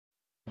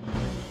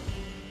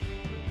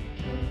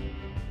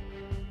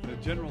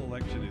general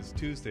election is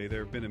Tuesday.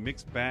 There have been a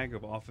mixed bag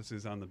of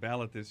offices on the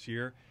ballot this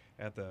year.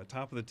 At the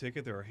top of the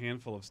ticket, there are a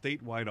handful of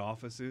statewide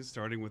offices,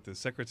 starting with the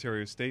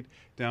Secretary of State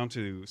down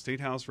to state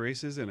house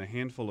races and a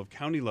handful of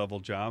county-level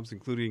jobs,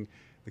 including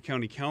the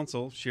county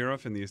council,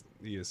 sheriff, and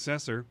the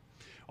assessor,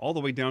 all the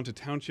way down to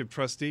township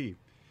trustee.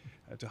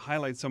 To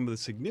highlight some of the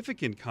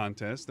significant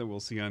contests that we'll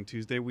see on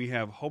Tuesday, we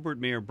have Hobart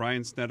Mayor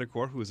Bryan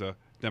Snedecor, who is a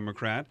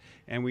Democrat,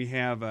 and we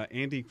have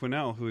Andy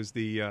Qunell, who is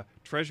the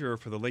treasurer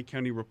for the Lake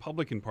County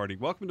Republican Party.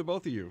 Welcome to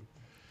both of you.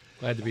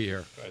 Glad to be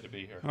here. Glad to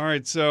be here. All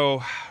right,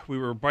 so we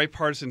were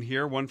bipartisan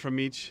here, one from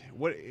each.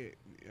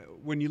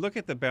 When you look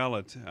at the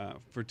ballot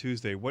for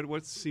Tuesday,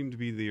 what seem to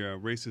be the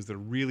races that are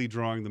really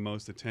drawing the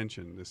most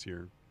attention this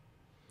year?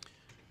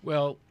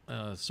 Well,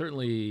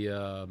 certainly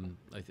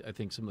I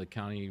think some of the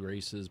county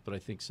races, but I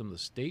think some of the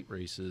state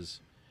races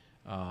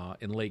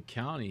in Lake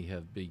County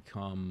have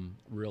become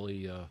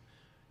really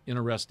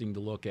interesting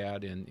to look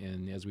at.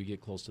 And as we get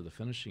close to the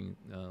finishing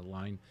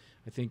line,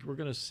 I think we're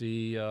going to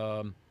see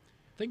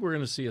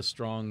a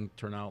strong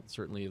turnout,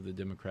 certainly of the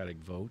Democratic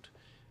vote.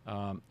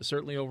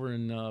 Certainly over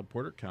in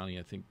Porter County,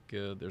 I think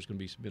there's going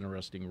to be some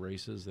interesting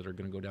races that are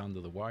going to go down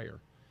to the wire.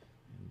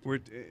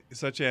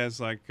 Such as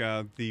like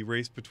the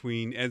race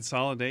between Ed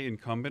Soliday,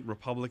 incumbent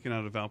Republican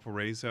out of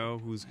Valparaiso,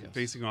 who's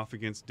facing off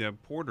against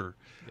Deb Porter.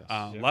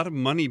 A lot of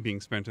money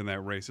being spent in that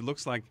race. It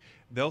looks like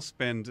they'll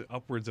spend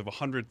upwards of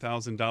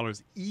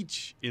 $100,000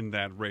 each in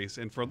that race.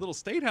 And for a little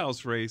state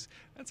house race,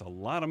 that's a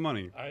lot of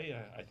money.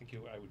 I think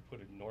I would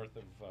put it north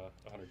of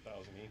 $100,000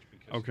 each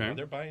because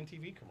they're buying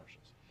TV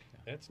commercials.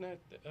 Yeah.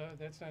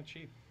 That's not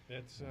cheap.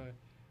 That's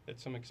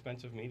some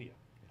expensive media.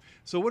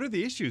 So what are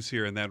the issues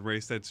here in that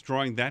race that's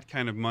drawing that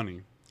kind of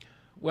money?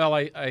 Well,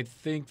 I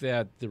think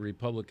that the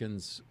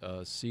Republicans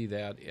see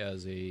that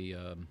as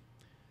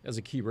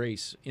a key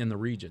race in the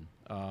region.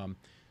 Ed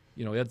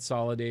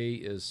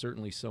Soliday is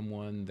certainly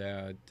someone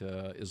that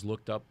is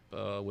looked up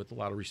with a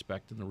lot of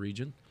respect in the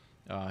region.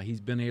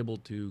 He's been able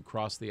to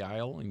cross the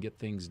aisle and get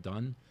things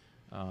done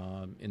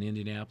in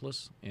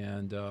Indianapolis,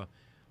 and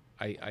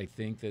I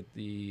think that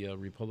the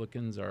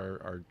Republicans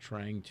are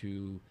trying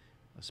to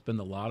spend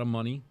a lot of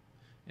money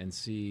and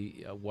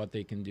see what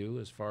they can do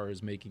as far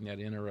as making that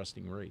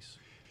interesting race.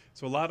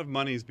 So a lot of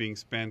money is being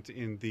spent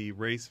in the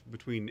race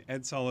between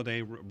Ed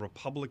Soliday,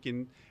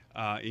 Republican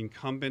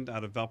incumbent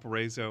out of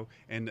Valparaiso,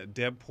 and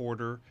Deb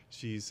Porter.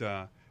 She's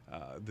the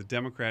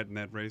Democrat in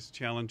that race,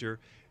 challenger.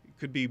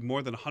 Could be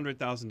more than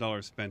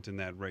 $100,000 spent in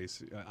that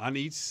race on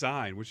each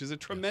side, which is a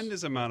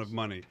tremendous amount of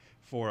money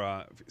for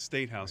a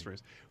state house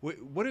race.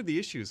 What are the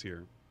issues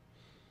here?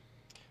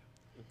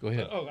 Go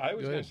ahead. I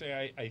was going to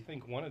say I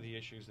think one of the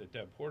issues that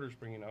Deb Porter's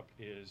bringing up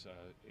is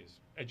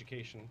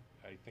education.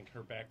 I think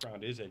her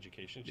background is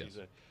education.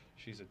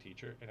 She's a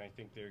teacher, and I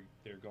think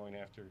they're going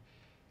after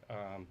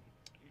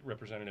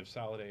Representative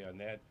Soliday on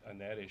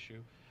that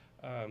issue.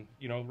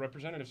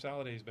 Representative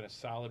Soliday has been a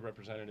solid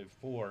representative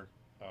for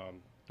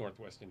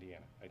Northwest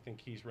Indiana. I think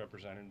he's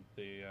represented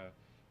the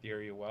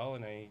area well,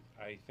 and I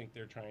think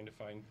they're trying to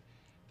find.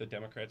 The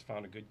Democrats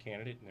found a good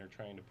candidate, and they're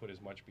trying to put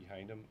as much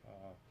behind him.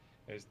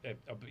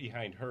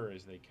 Behind her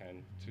as they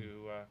can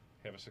to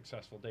have a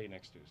successful day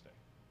next Tuesday.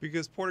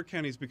 Because Porter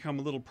County's become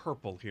a little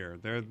purple here.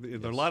 There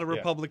are a lot of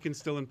Republicans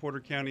still in Porter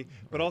County,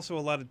 but also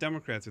a lot of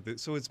Democrats.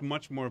 So it's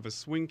much more of a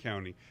swing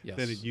county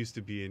than it used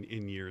to be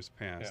in years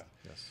past.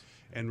 Yeah. Yes.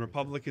 And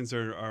Republicans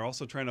are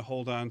also trying to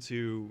hold on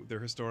to their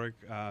historic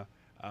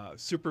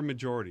super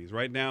majorities.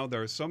 Right now,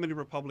 there are so many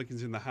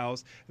Republicans in the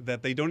House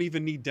that they don't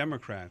even need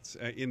Democrats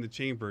in the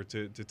chamber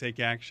to take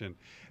action.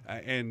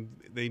 And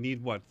they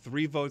need,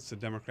 3 votes the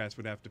Democrats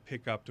would have to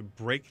pick up to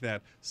break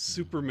that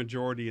super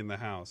majority in the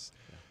House.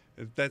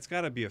 Yeah. That's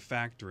got to be a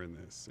factor in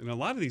this. In a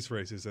lot of these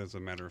races, as a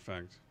matter of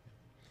fact.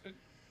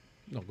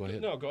 No, go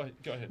ahead. No, go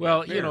ahead.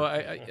 Well,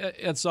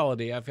 Ed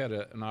Soliday, I've had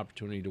an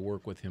opportunity to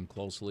work with him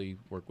closely,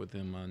 work with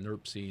him on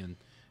NERPC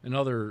and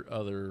other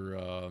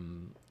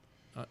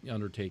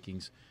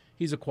undertakings.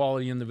 He's a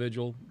quality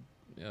individual,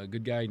 a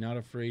good guy, not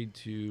afraid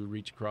to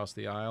reach across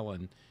the aisle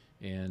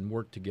and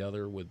work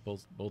together with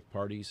both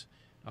parties.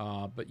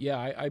 But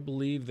I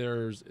believe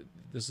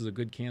this is a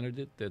good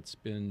candidate that's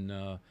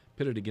been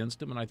pitted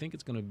against him, and I think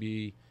it's going to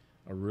be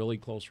a really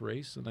close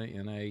race.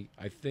 And I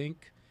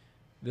think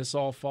this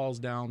all falls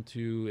down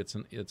to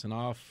it's an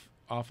off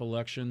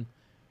election,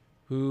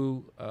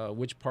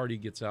 which party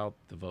gets out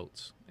the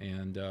votes,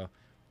 and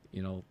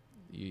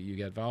You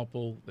got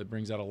Valpo that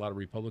brings out a lot of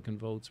Republican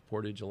votes,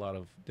 Portage a lot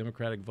of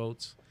Democratic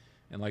votes,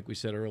 and like we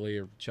said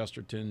earlier,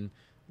 Chesterton,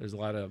 there's a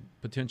lot of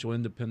potential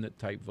independent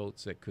type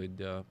votes that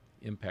could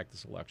impact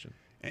this election.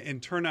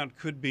 And turnout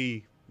could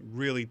be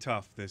really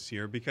tough this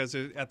year because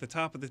at the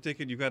top of the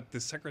ticket you've got the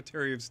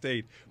Secretary of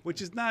State,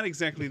 which is not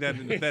exactly that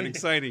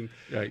exciting.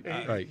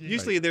 Right.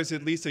 Usually there's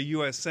at least a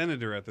U.S.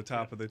 senator at the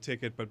top of the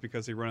ticket, but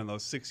because they run in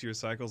those 6-year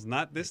cycles,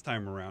 not this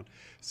time around.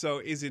 So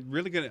is it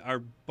really going to?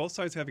 Are both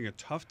sides having a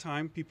tough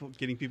time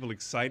getting people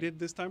excited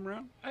this time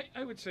around?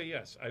 I would say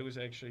yes. I was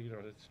actually,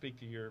 to speak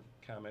to your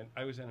comment,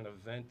 I was at an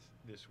event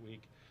this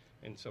week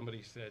and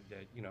somebody said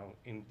that,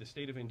 in the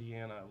state of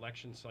Indiana,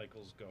 election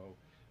cycles go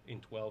in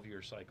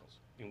 12-year cycles.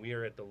 And we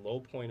are at the low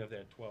point of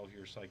that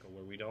 12-year cycle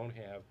where we don't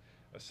have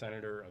a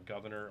senator, a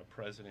governor, a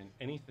president,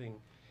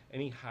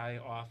 any high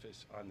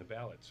office on the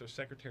ballot. So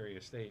Secretary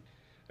of State,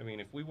 I mean,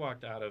 if we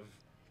walked out of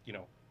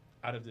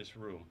this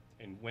room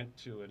and went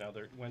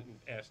and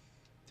asked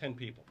 10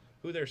 people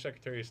who their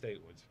Secretary of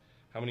State was,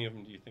 how many of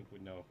them do you think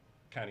would know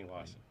Connie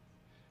Lawson?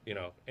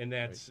 And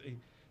that's,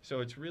 so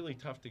it's really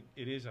tough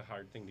it is a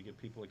hard thing to get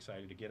people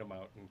excited, to get them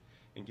out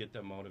and get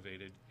them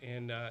motivated.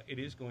 And it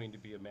is going to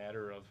be a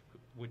matter of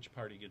which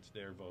party gets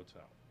their votes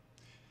out.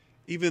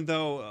 Even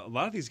though a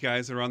lot of these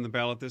guys are on the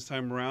ballot this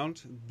time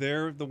around,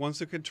 they're the ones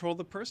that control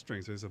the purse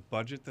strings. There's a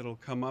budget that'll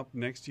come up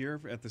next year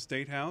at the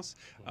State House.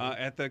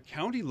 At the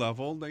county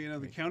level,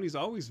 the county's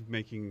always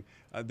making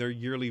their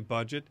yearly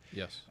budget.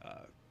 Yes.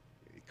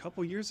 A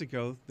couple years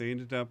ago, they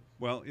ended up,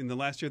 in the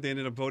last year, they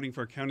ended up voting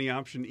for a county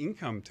option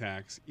income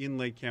tax in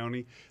Lake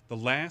County, the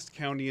last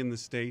county in the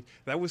state.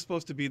 That was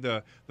supposed to be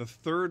the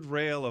third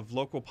rail of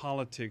local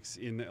politics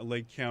in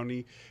Lake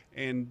County.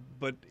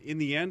 But in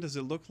the end, does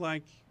it look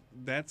like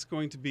that's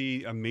going to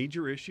be a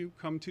major issue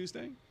come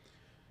Tuesday?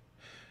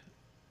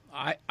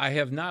 I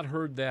have not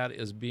heard that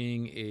as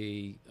being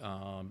a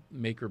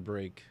make or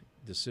break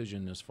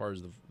decision as far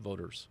as the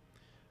voters.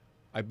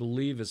 I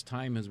believe as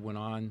time has went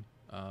on,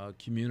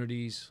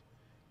 communities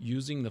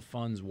using the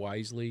funds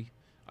wisely,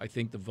 I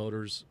think the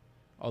voters,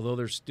 although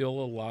there's still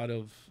a lot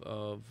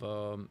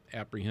of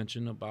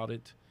apprehension about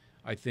it,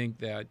 I think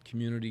that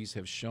communities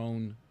have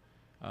shown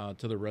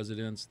to the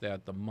residents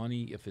that the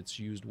money, if it's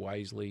used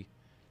wisely,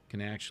 can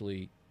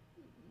actually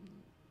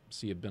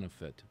see a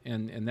benefit.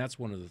 And that's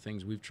one of the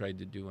things we've tried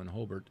to do in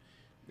Hobart,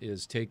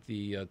 is take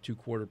the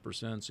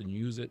 2.25% and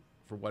use it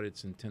for what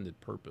its intended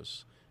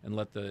purpose, and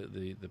let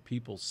the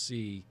people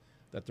see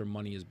that their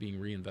money is being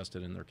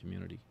reinvested in their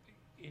community.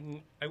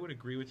 I would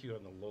agree with you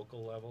on the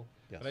local level,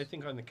 yes. But I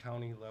think on the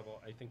county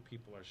level, I think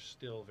people are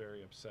still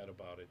very upset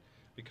about it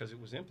because it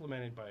was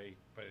implemented by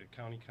the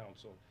county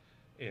council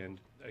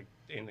and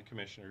the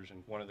commissioners,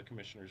 and one of the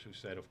commissioners who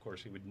said, of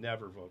course, he would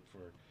never vote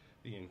for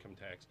the income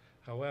tax.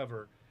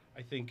 However,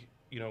 I think,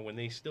 when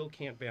they still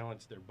can't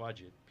balance their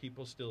budget,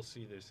 people still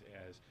see this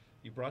as,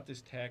 you brought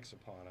this tax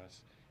upon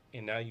us,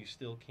 and now you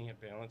still can't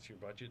balance your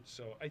budget.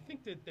 So I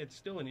think that that's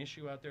still an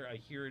issue out there. I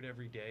hear it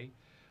every day.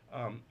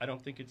 I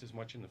don't think it's as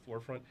much in the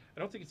forefront. I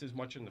don't think it's as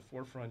much in the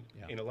forefront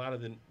in a lot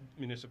of the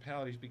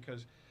municipalities,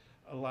 because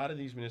a lot of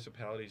these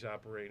municipalities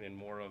operate in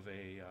more of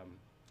a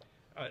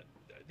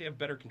they have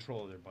better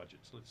control of their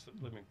budgets.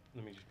 Let me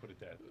just put it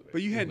that way.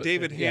 But you had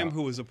David Ham,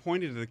 who was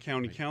appointed to the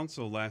county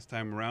council last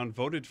time around,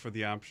 voted for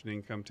the option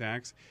income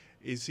tax.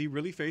 Is he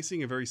really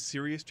facing a very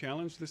serious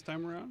challenge this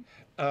time around?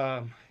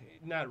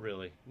 Not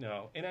really,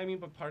 no. And I mean,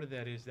 but part of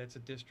that is that's a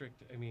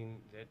district. I mean,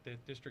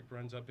 that district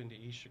runs up into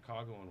East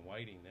Chicago and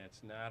Whiting.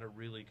 That's not a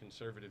really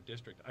conservative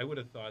district. I would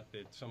have thought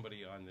that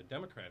somebody on the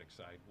Democratic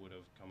side would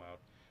have come out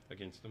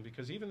against them,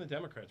 because even the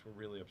Democrats were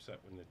really upset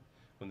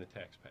when the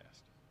tax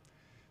passed.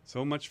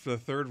 So much for the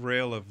third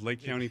rail of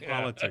Lake County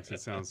politics,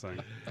 it sounds like.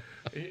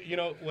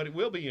 What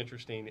will be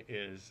interesting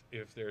is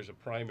if there's a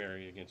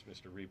primary against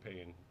Mr. Repay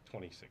in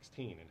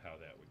 2016 and how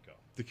that would go.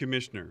 The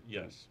commissioner.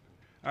 Yes.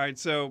 All right,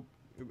 so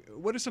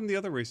what are some of the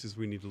other races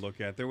we need to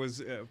look at? There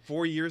was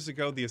 4 years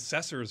ago, the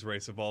assessor's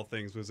race, of all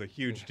things, was a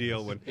huge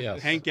deal when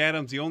Hank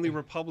Adams, the only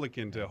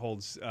Republican to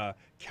hold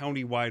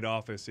county-wide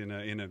office in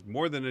a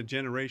more than a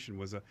generation,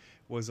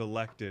 was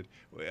elected.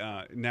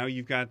 Now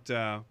you've got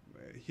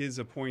his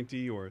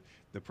appointee, or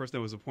the person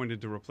that was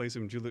appointed to replace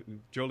him,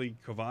 Jolie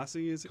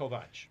Kovacki, is it?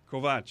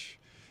 Kovach.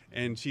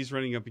 And she's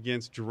running up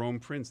against Jerome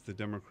Prince, the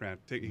Democrat.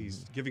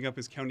 He's giving up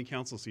his county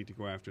council seat to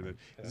go after that.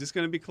 Is this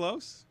going to be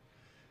close?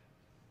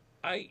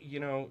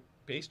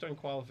 Based on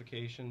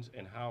qualifications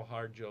and how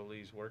hard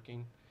Jolie's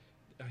working,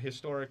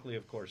 historically,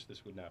 of course,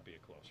 this would not be a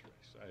close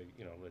race.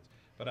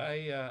 But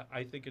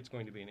I think it's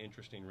going to be an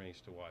interesting race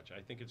to watch.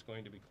 I think it's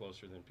going to be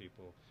closer than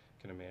people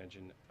can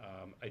imagine.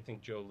 I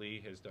think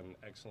Jolie has done an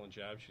excellent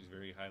job. She's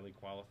very highly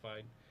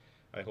qualified.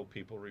 I hope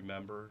people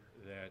remember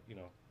that,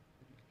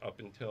 up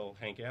until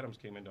Hank Adams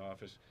came into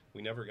office,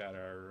 we never got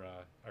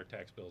our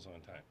tax bills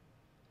on time.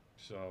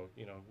 So,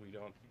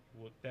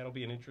 that'll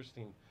be an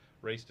interesting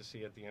race to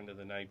see at the end of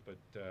the night, but,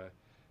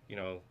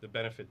 the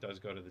benefit does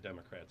go to the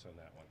Democrats on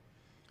that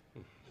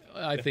one.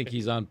 I think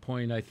he's on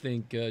point. I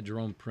think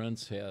Jerome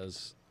Prince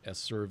has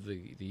served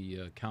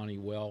the county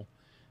well.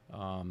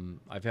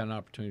 I've had an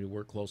opportunity to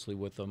work closely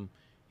with him.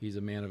 He's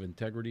a man of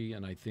integrity,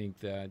 and I think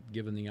that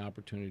given the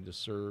opportunity to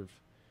serve,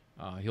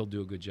 he'll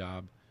do a good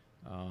job.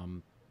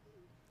 And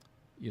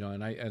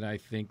I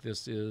think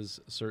this is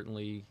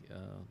certainly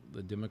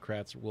the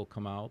Democrats will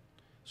come out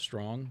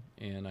strong,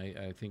 and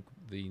I think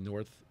the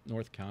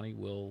North County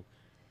will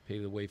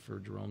pave the way for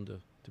Jerome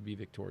to be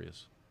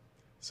victorious.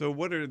 So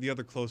what are the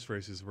other close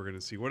races we're going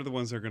to see? What are the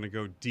ones that are going to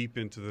go deep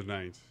into the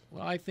night?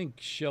 Well, I think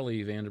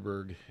Shelley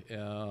Vandenberg,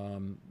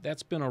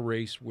 that's been a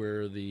race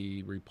where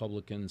the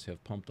Republicans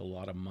have pumped a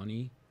lot of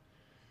money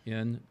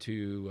in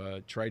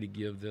to try to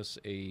give this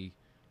a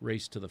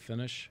race to the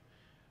finish.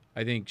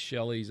 I think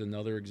Shelley's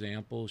another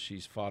example.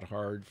 She's fought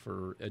hard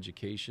for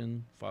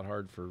education, fought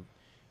hard for,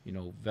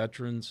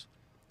 veterans.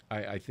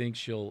 I think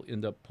she'll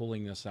end up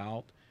pulling this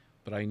out,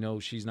 but I know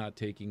she's not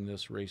taking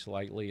this race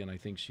lightly, and I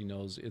think she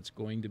knows it's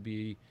going to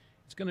be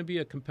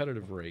a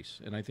competitive race,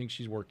 and I think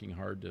she's working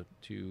hard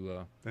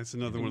to That's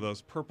another one of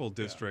those purple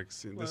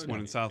districts. Yeah. This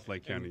one in South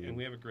Lake County, and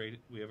we have a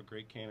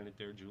great candidate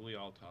there, Julie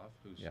Altoff,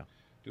 who's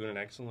doing an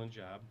excellent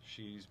job.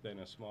 She's been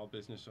a small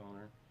business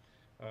owner,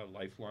 a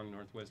lifelong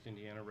Northwest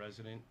Indiana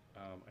resident.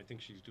 I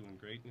think she's doing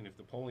great. And if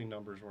the polling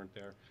numbers weren't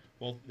there,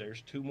 well,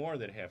 there's 2 more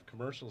that have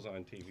commercials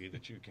on TV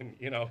that you can,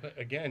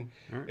 again,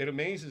 it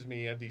amazes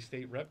me. You have these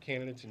state rep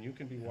candidates, and you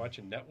can be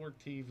watching network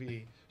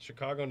TV,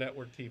 Chicago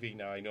network TV.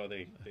 Now, I know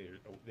they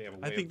have a way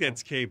I think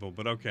that's cable,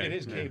 but okay. It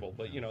is cable,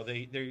 but,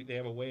 they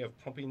have a way of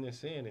pumping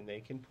this in, and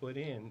they can put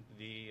in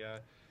the,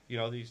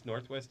 these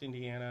Northwest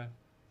Indiana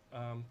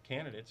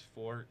candidates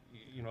for,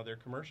 their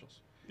commercials.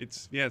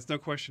 It's no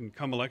question,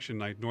 come election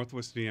night,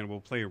 Northwest Indiana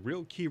will play a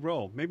real key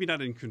role. Maybe not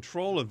in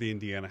control of the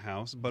Indiana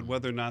House, but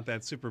whether or not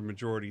that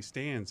supermajority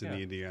stands in the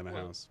Indiana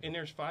House. And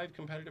there's 5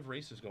 competitive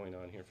races going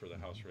on here for the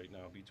House right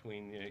now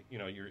between,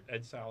 your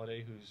Ed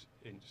Soliday, who's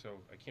in, so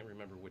I can't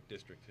remember what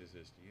district his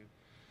is. Do you?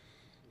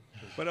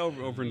 But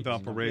over in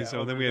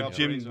Valparaiso, then we have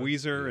Jim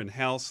Weiser and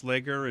Hal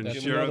Slager and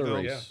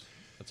Sherrill.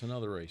 That's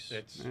another race.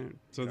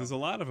 So there's a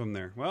lot of them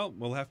there. Well,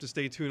 we'll have to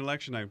stay tuned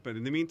election night. But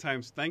in the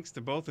meantime, thanks to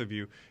both of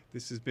you.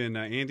 This has been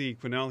Andy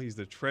Qunell. He's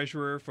the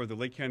treasurer for the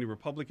Lake County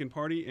Republican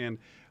Party, and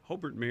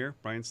Hobart Mayor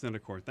Bryan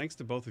Snedecor. Thanks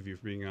to both of you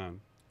for being on.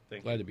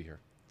 Glad to be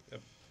here.